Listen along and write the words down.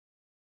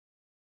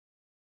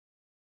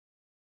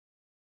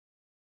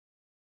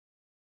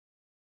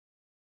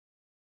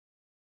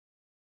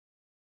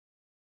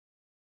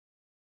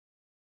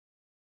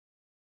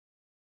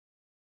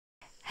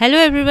Hello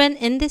everyone,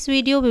 in this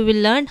video we will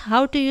learn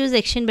how to use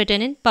action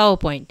button in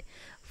PowerPoint.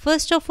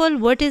 First of all,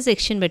 what is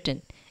action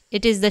button?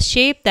 It is the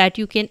shape that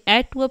you can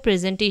add to a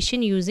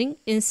presentation using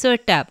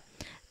Insert tab.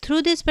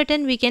 Through this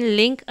button we can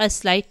link a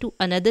slide to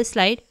another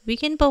slide. We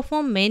can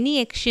perform many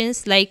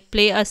actions like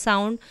play a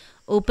sound,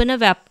 open a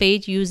web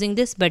page using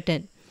this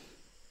button.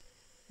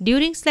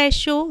 During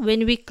slideshow,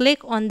 when we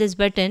click on this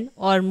button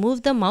or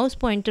move the mouse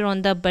pointer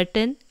on the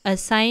button, a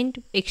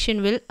signed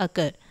action will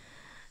occur.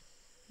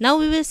 Now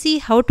we will see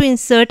how to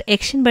insert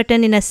action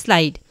button in a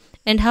slide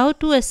and how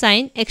to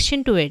assign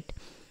action to it.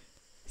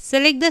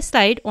 Select the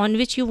slide on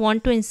which you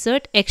want to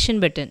insert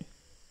action button.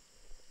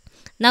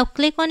 Now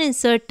click on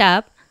Insert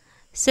tab,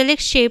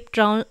 select Shape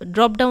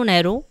drop down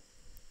arrow.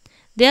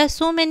 There are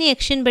so many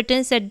action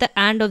buttons at the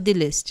end of the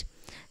list.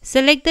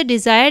 Select the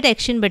desired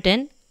action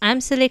button. I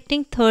am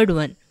selecting third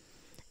one.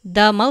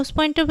 The mouse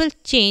pointer will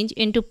change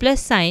into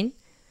plus sign.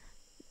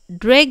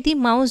 Drag the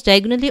mouse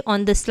diagonally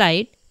on the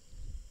slide.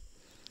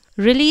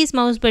 Release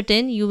mouse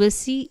button, you will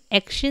see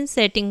action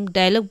setting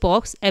dialog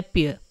box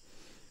appear.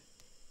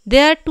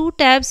 There are two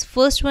tabs.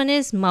 First one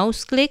is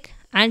mouse click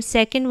and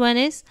second one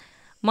is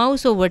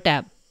mouse over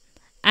tab.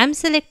 I am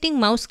selecting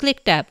mouse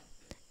click tab.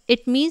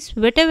 It means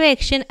whatever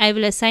action I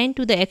will assign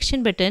to the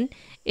action button,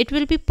 it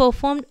will be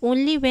performed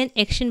only when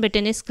action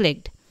button is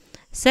clicked.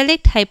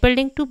 Select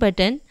hyperlink to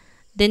button,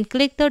 then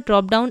click the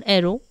drop down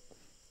arrow.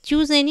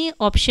 Choose any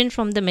option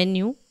from the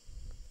menu.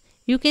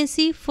 You can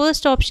see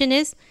first option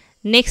is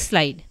next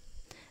slide.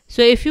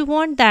 So if you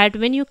want that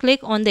when you click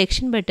on the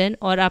action button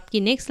और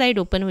आपकी next slide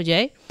open हो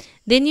जाए,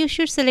 then you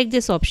should select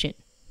this option.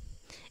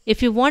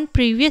 If you want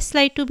previous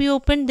slide to be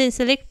opened, then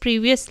select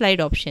previous slide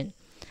option.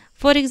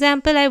 For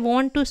example, I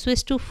want to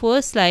switch to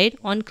first slide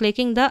on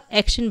clicking the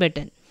action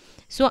button.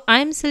 So I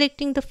am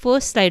selecting the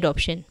first slide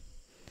option.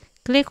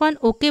 Click on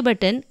OK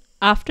button.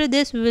 After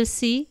this, we will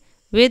see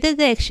whether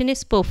the action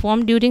is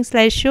performed during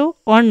slideshow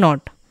or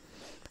not.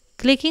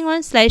 Clicking on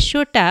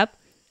slideshow tab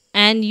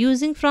and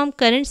using from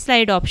current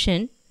slide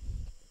option,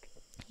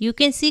 you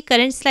can see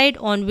current slide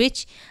on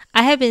which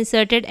I have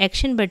inserted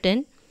action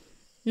button.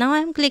 Now I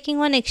am clicking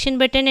on action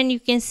button and you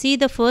can see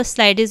the first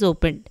slide is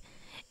opened.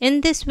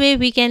 In this way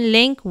we can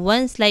link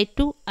one slide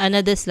to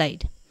another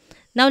slide.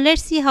 Now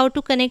let's see how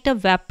to connect a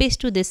web page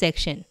to this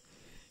action.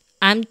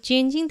 I am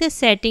changing the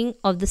setting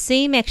of the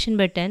same action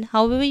button.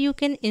 However, you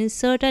can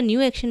insert a new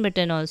action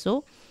button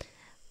also.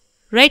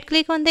 Right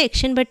click on the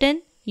action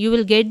button. You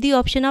will get the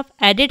option of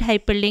added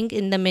hyperlink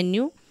in the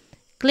menu.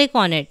 Click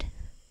on it.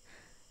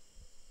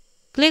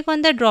 Click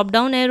on the drop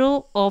down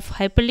arrow of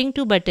hyperlink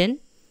to button.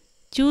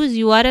 Choose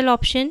URL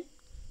option.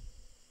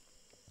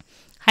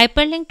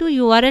 Hyperlink to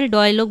URL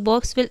dialog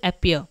box will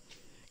appear.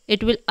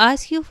 It will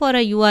ask you for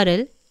a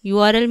URL.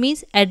 URL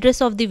means address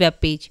of the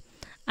web page.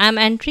 I am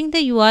entering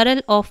the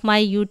URL of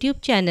my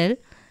YouTube channel.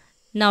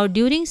 Now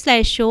during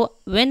slideshow,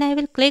 when I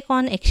will click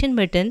on action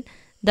button,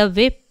 the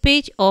web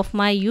page of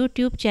my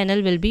YouTube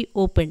channel will be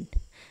opened.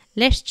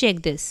 Let's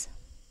check this.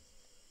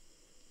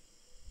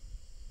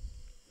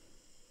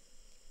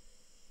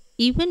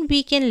 Even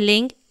we can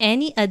link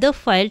any other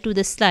file to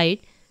the slide.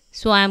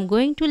 So I am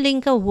going to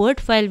link a Word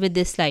file with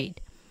this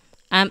slide.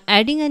 I am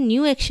adding a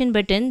new action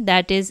button,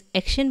 that is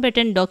action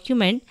button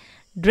document.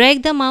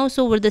 Drag the mouse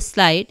over the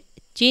slide.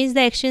 Change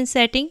the action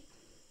setting.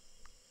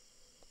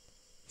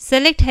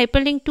 Select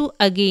hyperlink to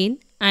again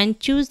and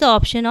choose the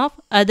option of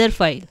other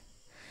file.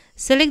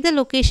 Select the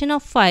location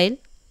of file.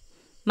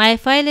 My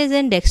file is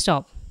in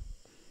desktop.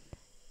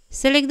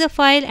 Select the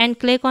file and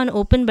click on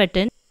open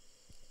button.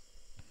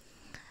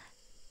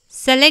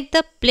 Select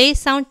the play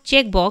sound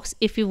checkbox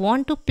if you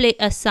want to play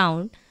a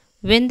sound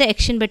when the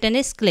action button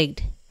is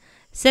clicked.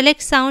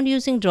 Select sound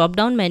using drop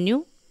down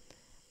menu.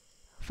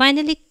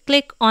 Finally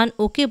click on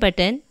OK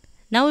button.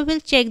 Now we will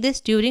check this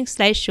during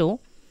slideshow.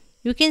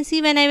 You can see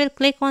when I will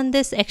click on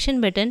this action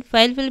button,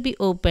 file will be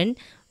opened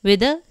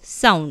with a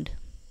sound.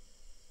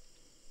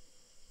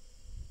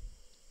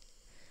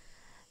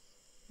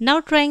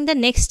 Now trying the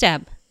next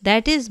tab,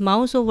 that is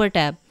mouse over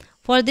tab.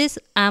 For this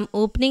I am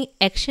opening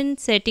action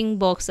setting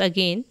box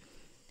again.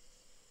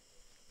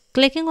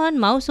 Clicking on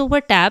mouse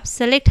over tab,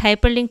 select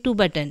hyperlink to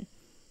button.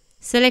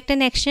 Select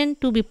an action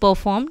to be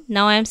performed.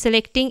 Now I am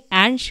selecting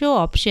and show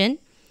option.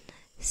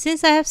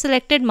 Since I have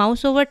selected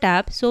mouse over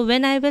tab, so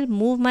when I will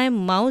move my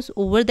mouse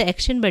over the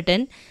action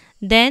button,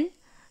 then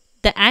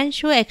the and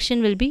show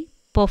action will be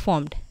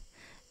performed.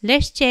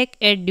 Let's check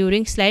it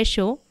during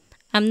slideshow.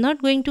 I'm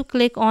not going to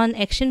click on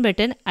action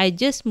button. I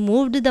just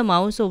moved the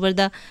mouse over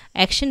the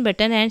action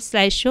button and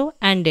slideshow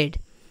ended.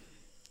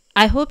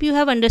 I hope you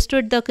have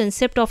understood the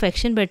concept of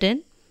action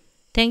button.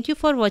 Thank you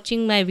for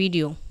watching my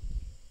video.